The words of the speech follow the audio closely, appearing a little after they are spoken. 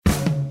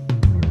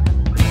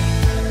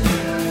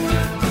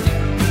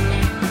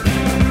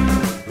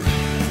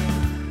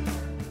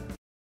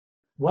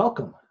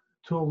Welcome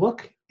to a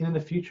look into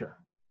the future.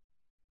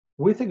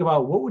 We think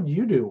about what would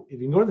you do if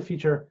you can go to the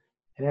future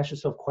and ask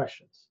yourself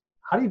questions.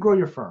 How do you grow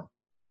your firm?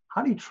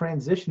 How do you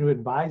transition to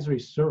advisory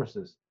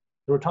services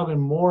that we're talking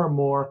more and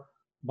more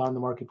about in the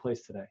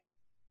marketplace today?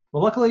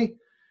 Well, luckily,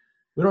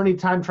 we don't need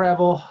time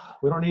travel.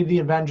 We don't need the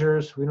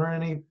Avengers. We don't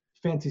need any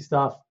fancy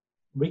stuff.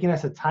 We can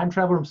ask the time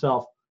traveler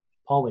himself,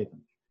 Paul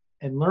Latham,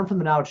 and learn from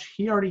the knowledge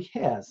he already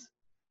has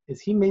as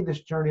he made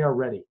this journey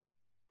already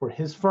for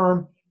his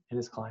firm and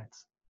his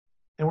clients.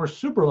 And we're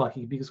super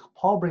lucky because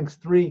Paul brings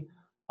three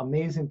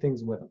amazing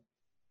things with him.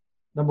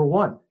 Number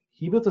one,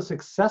 he built a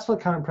successful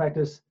accounting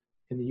practice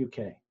in the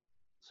UK.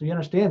 So he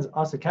understands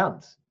us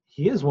accountants.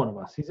 He is one of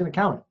us. He's an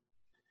accountant.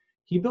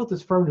 He built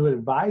his firm to an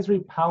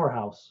advisory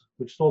powerhouse,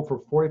 which sold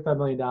for $45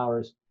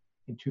 million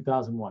in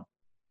 2001.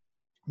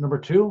 Number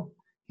two,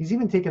 he's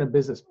even taken a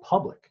business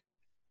public,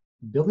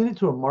 building it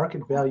to a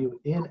market value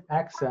in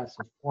excess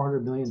of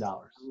 $400 million.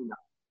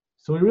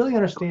 So he really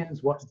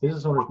understands what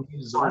business owners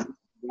need to do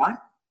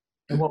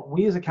and what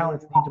we as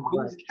accountants need to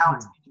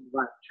provide.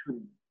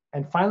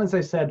 And finally, as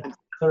I said,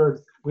 third,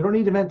 we don't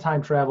need to invent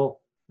time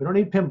travel. We don't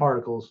need PIM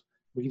particles.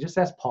 We can just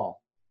ask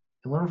Paul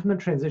and learn from the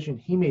transition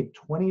he made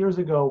 20 years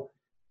ago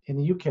in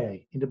the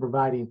UK into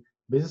providing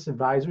business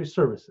advisory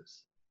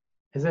services.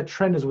 As that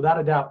trend is without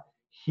a doubt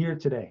here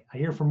today. I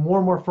hear from more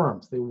and more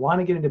firms. They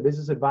want to get into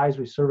business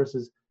advisory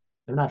services.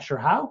 They're not sure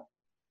how.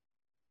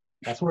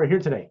 That's why we're here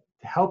today,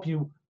 to help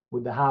you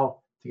with the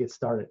how to get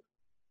started.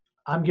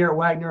 I'm Garrett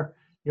Wagner,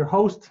 your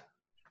host,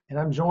 and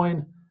I'm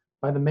joined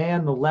by the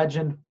man, the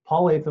legend,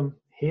 Paul Latham,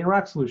 Hayden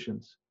Rock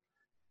Solutions.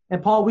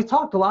 And Paul, we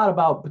talked a lot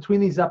about between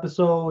these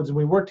episodes, and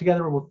we work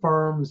together with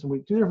firms, and we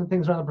do different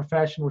things around the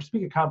profession. We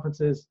speak at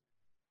conferences.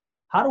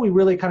 How do we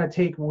really kind of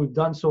take what we've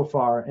done so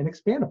far and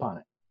expand upon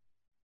it?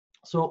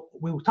 So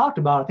we talked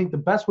about, I think the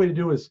best way to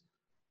do is,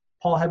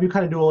 Paul, have you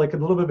kind of do like a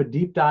little bit of a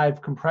deep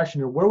dive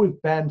compression of where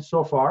we've been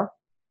so far,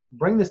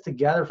 bring this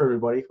together for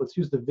everybody. Let's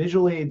use the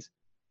visual aids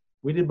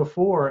we did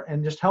before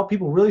and just help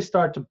people really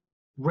start to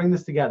bring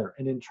this together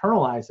and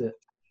internalize it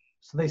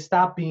so they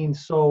stop being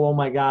so, oh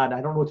my God,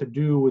 I don't know what to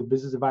do with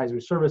business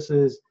advisory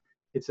services.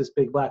 It's this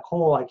big black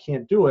hole. I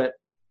can't do it.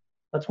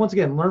 Let's once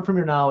again learn from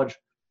your knowledge,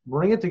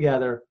 bring it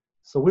together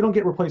so we don't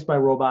get replaced by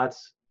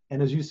robots.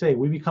 And as you say,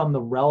 we become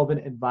the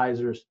relevant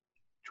advisors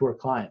to our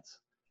clients.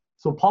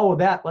 So Paul, with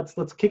that,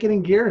 let's kick it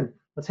in gear and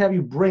let's have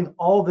you bring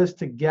all this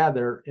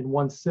together in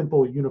one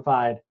simple,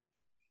 unified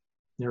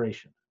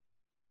narration.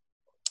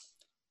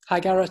 Hi,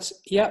 Garrett.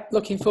 Yeah,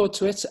 looking forward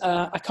to it.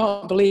 I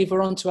can't believe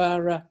we're on to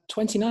our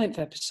 29th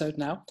episode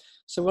now.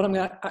 So what I'm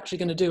actually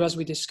going to do, as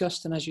we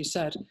discussed and as you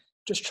said,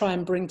 just try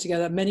and bring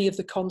together many of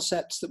the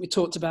concepts that we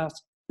talked about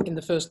in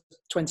the first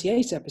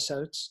 28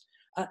 episodes.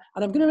 And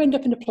I'm going to end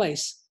up in a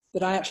place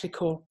that I actually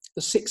call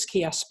the 6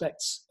 key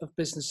aspects of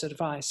business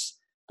advice.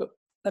 But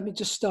let me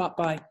just start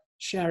by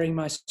sharing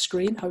my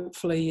screen.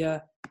 Hopefully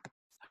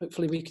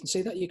we can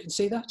see that. You can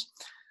see that.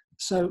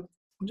 So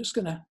I'm just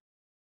going to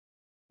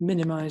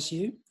minimize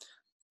you.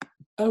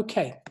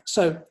 Okay,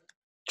 so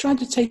trying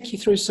to take you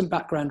through some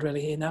background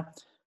really here now.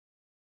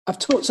 I've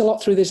talked a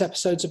lot through these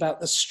episodes about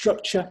the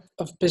structure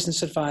of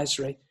business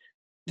advisory,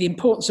 the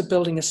importance of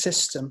building a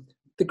system.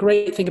 The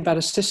great thing about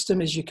a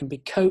system is you can be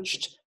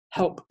coached,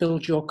 help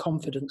build your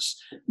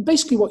confidence.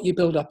 Basically what you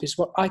build up is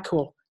what I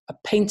call a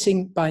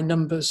painting by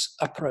numbers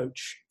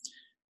approach.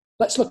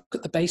 Let's look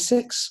at the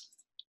basics.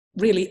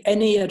 Really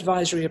any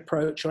advisory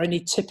approach or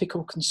any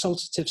typical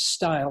consultative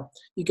style,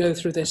 you go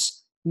through this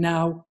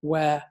now,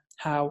 where,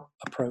 how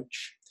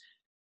approach.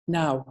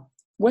 Now,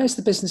 where's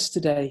the business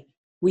today?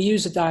 We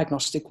use a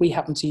diagnostic. We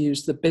happen to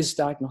use the BIS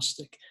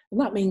diagnostic.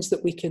 And that means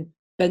that we can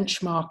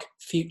benchmark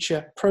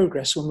future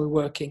progress when we're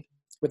working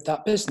with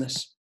that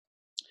business.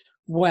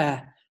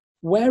 Where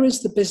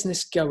is the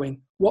business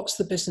going? What's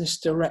the business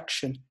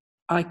direction?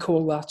 I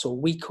call that, or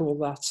we call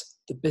that,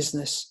 the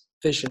business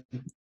vision.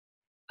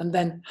 And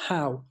then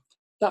how?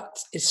 That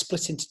is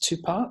split into 2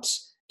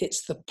 parts.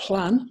 It's the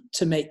plan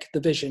to make the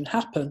vision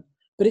happen,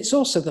 but it's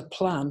also the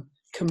plan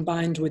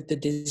combined with the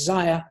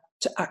desire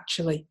to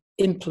actually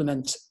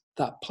implement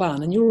that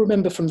plan. And you'll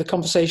remember from the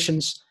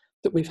conversations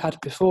that we've had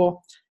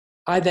before,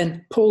 I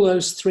then pull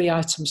those 3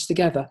 items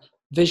together,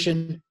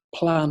 vision,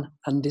 plan,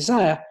 and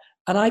desire,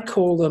 and I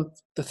call them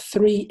the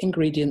 3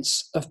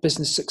 ingredients of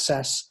business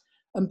success.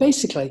 And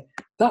basically,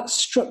 that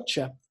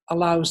structure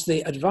allows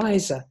the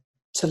advisor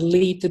to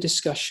lead the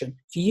discussion.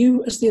 If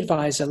you as the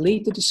advisor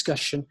lead the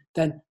discussion,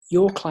 then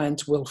your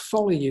client will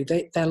follow you.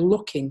 They're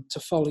looking to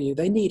follow you.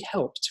 They need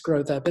help to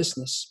grow their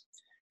business.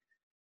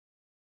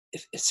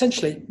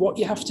 Essentially, what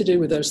you have to do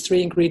with those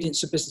 3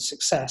 ingredients of business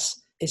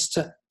success is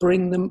to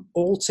bring them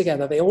all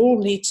together. They all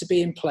need to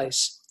be in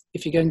place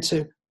if you're going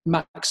to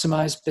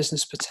maximize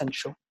business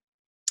potential.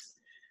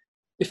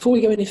 Before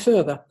we go any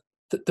further,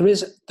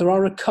 there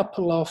are a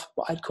couple of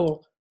what I'd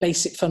call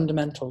basic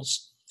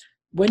fundamentals.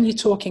 When you're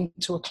talking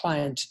to a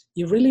client,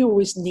 you really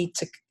always need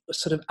to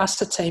sort of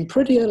ascertain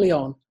pretty early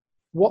on,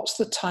 what's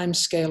the time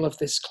scale of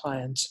this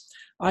client?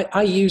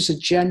 I use a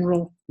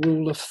general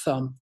rule of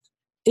thumb.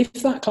 If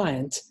that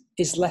client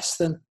is less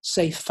than,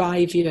 say,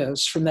 5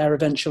 years from their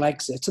eventual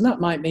exit, and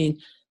that might mean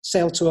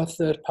sale to a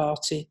third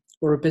party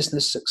or a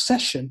business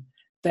succession,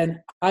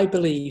 then I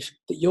believe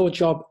that your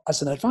job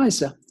as an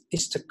advisor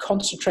is to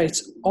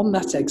concentrate on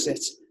that exit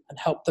and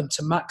help them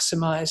to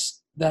maximize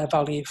their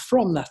value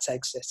from that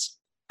exit.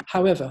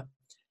 However,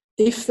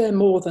 if they're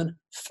more than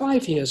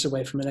 5 years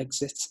away from an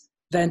exit,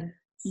 then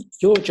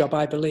your job,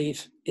 I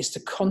believe, is to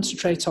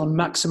concentrate on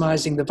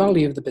maximizing the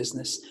value of the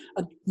business.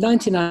 And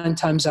 99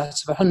 times out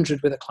of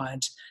 100 with a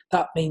client,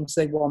 that means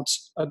they want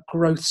a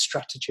growth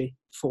strategy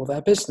for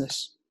their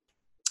business.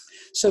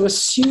 So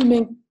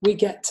assuming we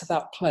get to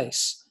that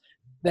place,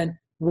 then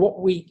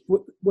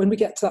when we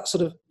get to that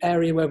sort of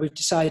area where we've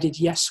decided,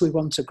 yes, we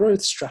want a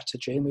growth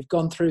strategy, and we've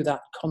gone through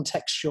that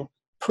contextual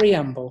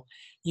preamble,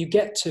 you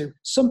get to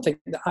something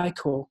that I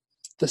call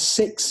the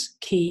 6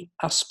 key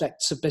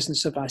aspects of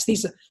business advice.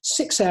 These are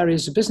 6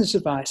 areas of business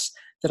advice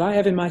that I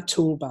have in my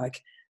tool bag.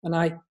 And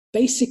I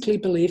basically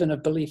believe, and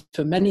have believed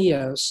for many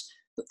years,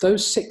 that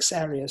those 6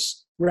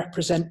 areas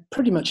represent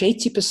pretty much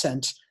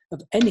 80%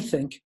 of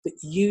anything that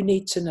you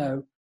need to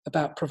know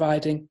about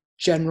providing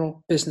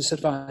general business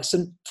advice.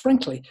 And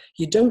frankly,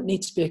 you don't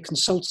need to be a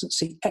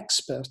consultancy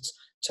expert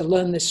to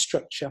learn this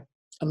structure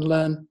and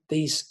learn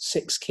these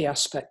 6 key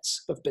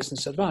aspects of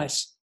business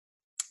advice.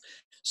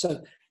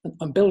 So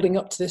I'm building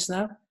up to this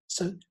now.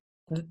 So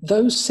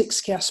those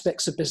 6 key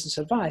aspects of business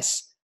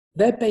advice,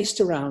 they're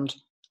based around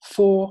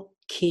 4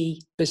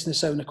 key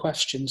business owner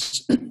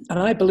questions. And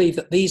I believe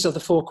that these are the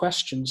 4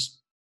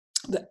 questions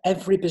that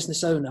every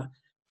business owner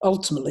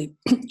ultimately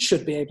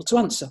should be able to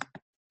answer.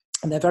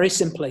 And they're very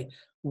simply,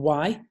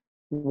 why,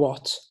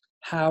 what,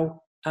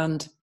 how,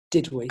 and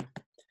did we?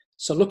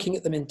 So looking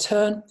at them in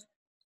turn,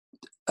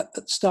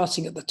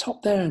 starting at the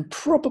top there, and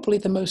probably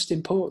the most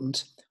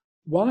important,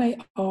 why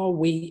are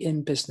we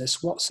in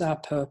business? What's our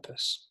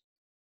purpose?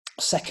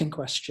 Second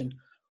question,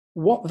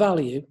 what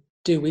value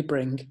do we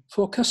bring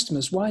for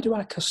customers? Why do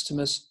our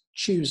customers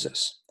choose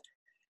us?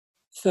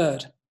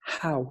 Third,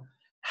 how?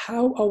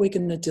 How are we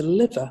going to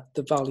deliver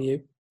the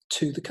value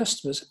to the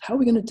customers? How are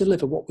we going to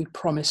deliver what we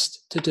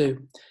promised to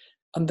do?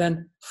 And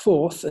then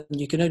fourth, and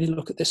you can only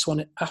look at this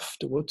one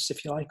afterwards,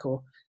 if you like,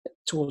 or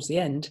towards the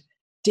end,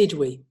 did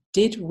we?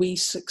 Did we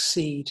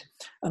succeed?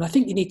 And I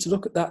think you need to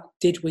look at that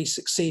did we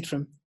succeed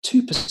from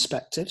 2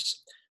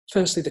 perspectives.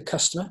 Firstly, the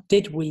customer.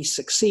 Did we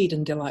succeed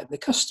and delight the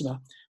customer?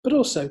 But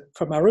also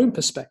from our own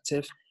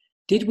perspective,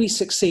 did we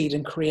succeed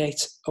and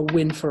create a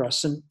win for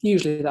us? And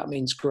usually that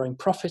means growing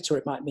profit, or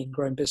it might mean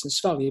growing business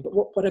value, but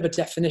whatever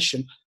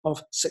definition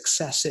of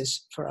success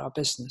is for our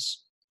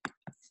business.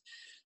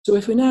 So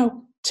if we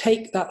now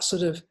take that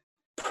sort of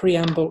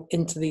preamble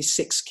into these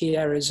 6 key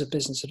areas of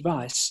business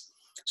advice,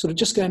 sort of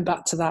just going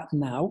back to that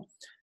now,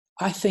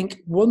 I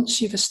think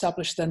once you've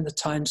established then the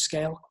time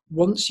scale,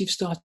 once you've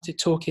started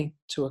talking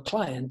to a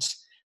client,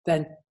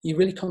 then you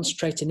really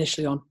concentrate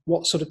initially on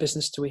what sort of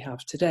business do we have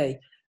today.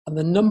 And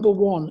the number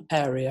one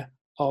area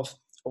of,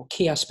 or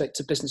key aspect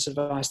of business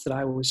advice that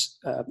I always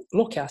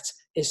look at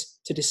is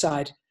to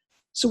decide,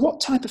 so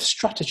what type of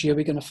strategy are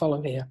we going to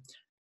follow here?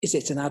 Is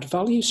it an add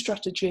value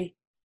strategy,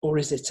 or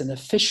is it an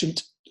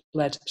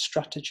efficient-led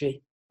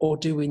strategy, or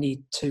do we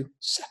need to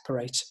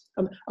separate?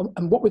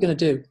 And what we're going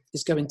to do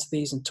is go into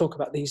these and talk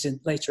about these in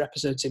later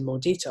episodes in more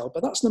detail.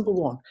 But that's number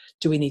one.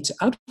 Do we need to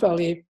add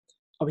value?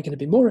 Are we going to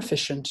be more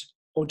efficient,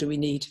 or do we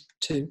need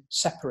to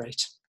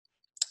separate?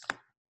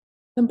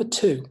 Number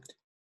 2,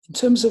 in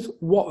terms of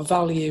what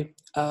value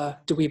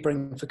do we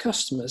bring for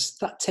customers,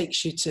 that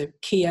takes you to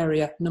key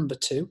area number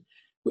 2,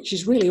 which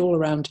is really all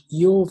around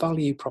your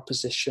value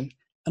proposition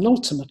and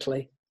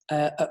ultimately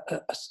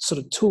a sort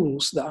of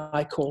tools that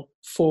I call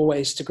 4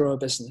 ways to grow a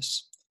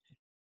business.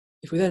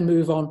 If we then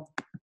move on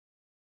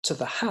to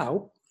the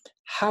how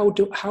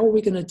are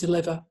we going to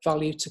deliver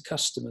value to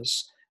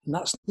customers? And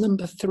that's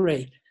number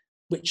 3,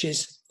 which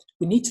is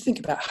we need to think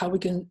about how we're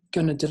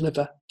going to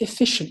deliver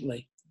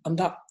efficiently. And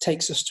that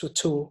takes us to a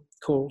tool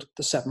called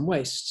the 7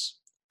 wastes.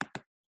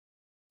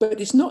 But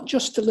it's not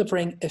just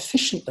delivering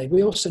efficiently.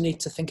 We also need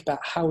to think about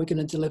how we're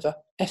going to deliver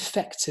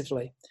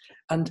effectively.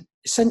 And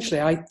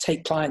essentially, I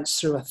take clients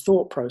through a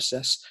thought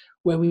process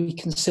where we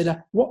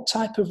consider what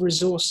type of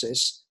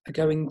resources are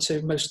going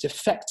to most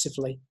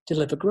effectively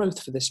deliver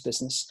growth for this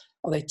business.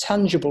 Are they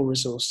tangible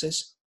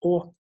resources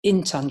or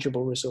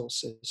intangible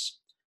resources?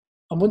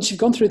 And once you've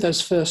gone through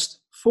those first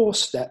 4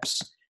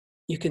 steps,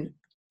 you can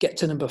get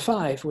to number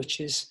 5, which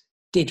is,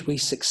 did we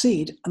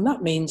succeed? And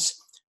that means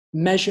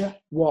measure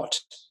what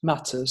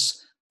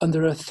matters. And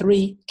there are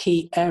 3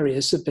 key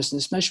areas of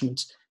business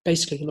measurement.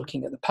 Basically, you're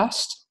looking at the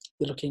past,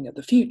 you're looking at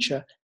the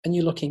future, and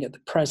you're looking at the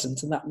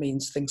present. And that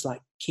means things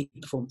like key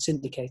performance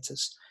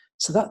indicators.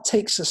 So that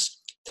takes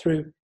us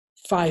through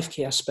 5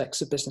 key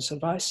aspects of business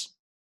advice.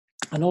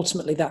 And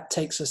ultimately, that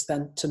takes us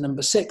then to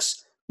number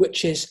 6,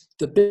 which is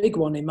the big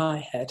one in my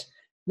head.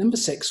 Number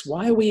 6,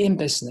 why are we in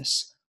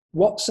business?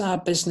 What's our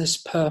business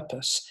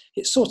purpose?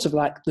 It's sort of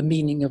like the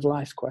meaning of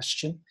life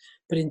question.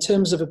 But in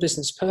terms of a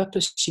business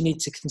purpose, you need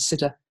to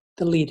consider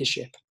the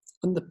leadership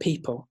and the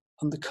people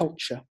and the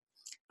culture.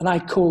 And I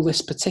call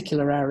this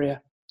particular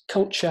area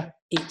culture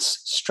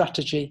eats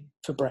strategy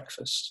for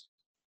breakfast.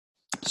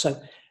 So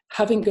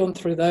having gone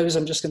through those,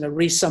 I'm just going to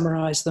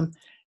re-summarize them.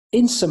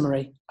 In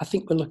summary, I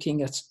think we're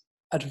looking at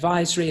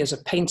advisory as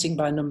a painting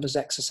by numbers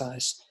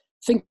exercise.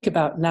 Think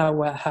about now,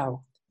 where,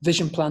 how,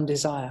 vision, plan,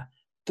 desire,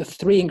 the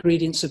 3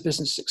 ingredients of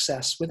business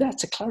success. We're there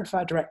to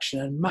clarify direction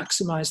and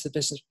maximize the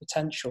business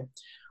potential.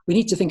 We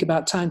need to think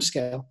about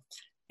timescale.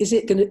 Is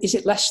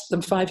it less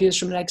than 5 years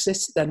from an exit?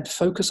 Then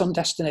focus on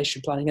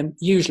destination planning. And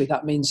usually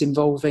that means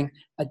involving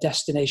a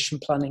destination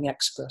planning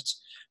expert.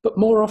 But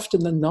more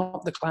often than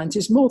not, the client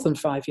is more than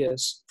 5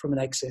 years from an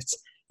exit,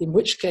 in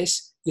which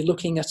case you're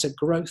looking at a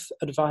growth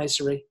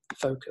advisory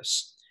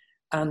focus.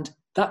 And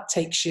that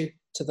takes you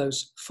to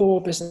those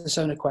 4 business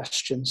owner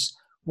questions.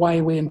 Why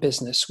are we in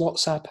business?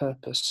 What's our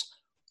purpose?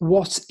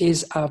 What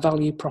is our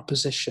value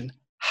proposition?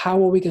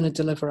 How are we going to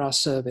deliver our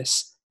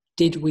service?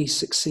 Did we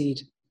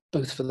succeed,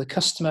 both for the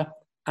customer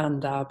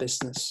and our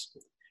business?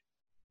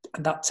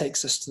 And that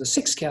takes us to the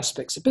 6 key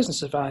aspects of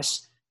business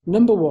advice.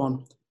 Number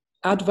 1,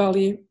 add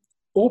value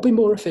or be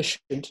more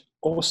efficient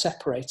or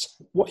separate.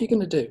 What are you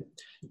going to do?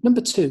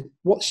 Number 2,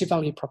 what's your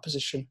value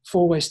proposition?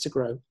 4 ways to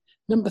grow.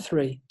 Number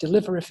 3,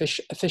 deliver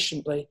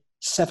efficiently,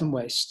 7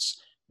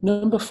 wastes.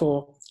 Number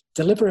 4,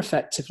 deliver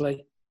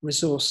effectively,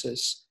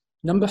 resources.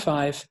 Number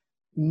 5,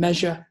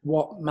 measure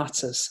what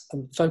matters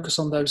and focus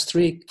on those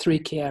three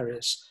key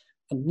areas.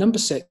 And number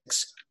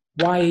 6,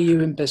 why are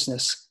you in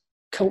business?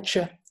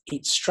 Culture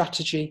eats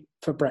strategy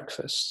for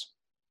breakfast.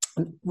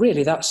 And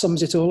really that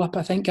sums it all up,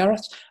 I think,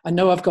 Gareth. I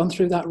know I've gone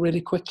through that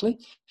really quickly,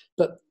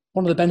 but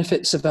one of the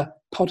benefits of a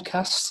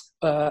podcast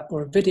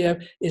or a video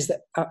is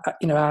that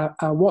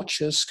our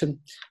watchers can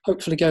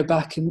hopefully go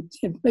back and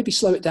maybe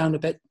slow it down a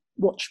bit,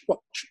 watch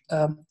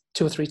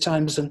 2 or 3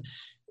 times and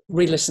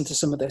re-listen to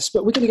some of this.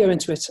 But we're going to go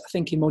into it, I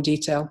think, in more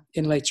detail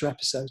in later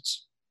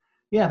episodes.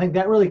 Yeah, I think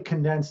that really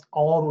condensed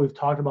all that we've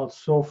talked about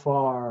so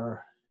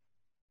far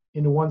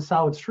into one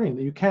solid stream.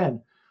 That you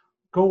can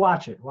go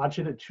watch it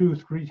at 2,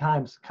 3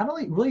 times, kind of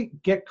like really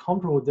get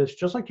comfortable with this,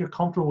 just like you're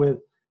comfortable with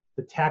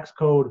the tax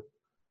code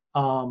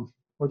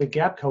or the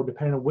gap code,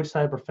 depending on which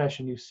side of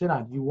profession you sit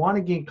on. You want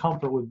to gain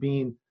comfort with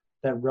being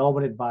that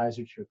relevant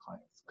advisor to your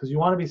clients, because you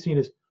want to be seen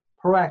as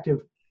proactive,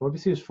 you want to be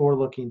seen as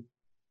forward-looking,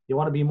 you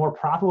want to be more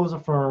profitable as a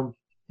firm, and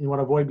you want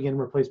to avoid being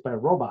replaced by a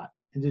robot.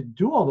 And to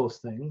do all those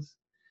things,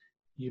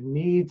 you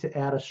need to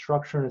add a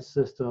structure and a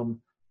system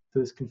to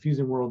this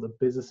confusing world of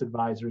business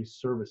advisory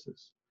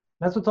services.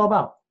 That's what it's all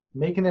about,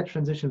 making that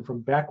transition from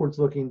backwards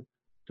looking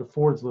to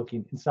forwards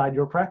looking inside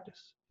your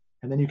practice.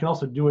 And then you can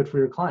also do it for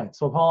your clients.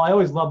 So Paul, I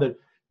always love that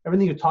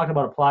everything you talk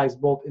about applies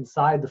both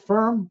inside the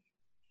firm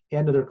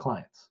and to their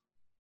clients.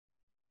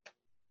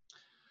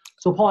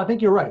 So Paul, I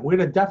think you're right. We're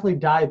going to definitely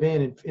dive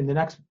in the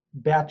next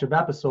batch of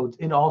episodes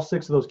into all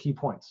 6 of those key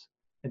points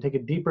and take a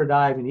deeper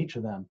dive in each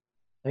of them.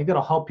 I think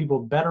that'll help people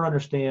better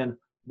understand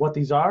what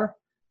these are,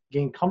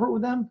 gain comfort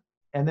with them,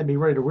 and then be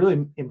ready to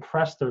really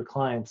impress their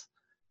clients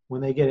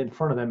when they get in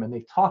front of them and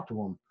they talk to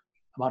them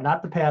about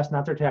not the past,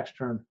 not their tax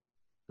return,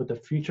 but the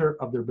future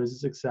of their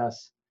business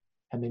success,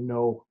 and they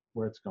know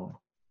where it's going.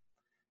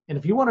 And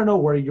if you want to know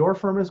where your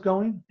firm is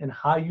going and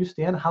how you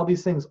stand, how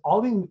these things,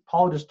 all things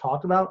Paul just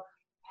talked about,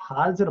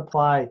 how does it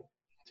apply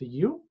to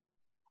you?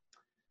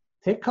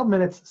 Take a couple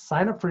minutes,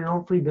 sign up for your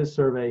own free biz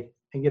survey,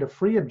 and get a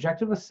free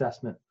objective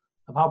assessment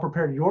of how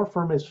prepared your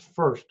firm is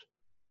first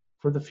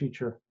for the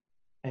future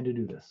and to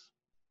do this.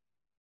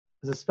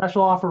 As a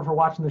special offer for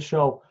watching the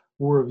show,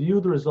 we'll review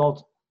the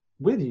results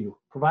with you,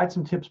 provide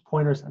some tips,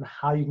 pointers on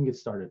how you can get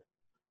started.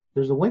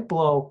 There's a link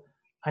below.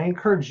 I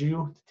encourage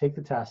you to take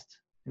the test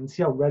and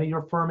see how ready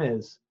your firm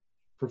is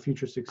for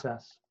future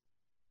success.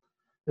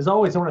 As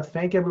always, I want to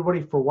thank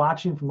everybody for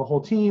watching from the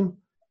whole team.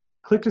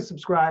 Click to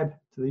subscribe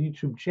to the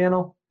YouTube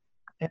channel.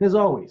 And as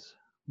always,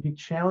 we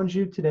challenge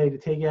you today to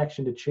take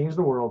action to change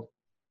the world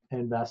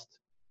and invest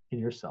in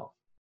yourself.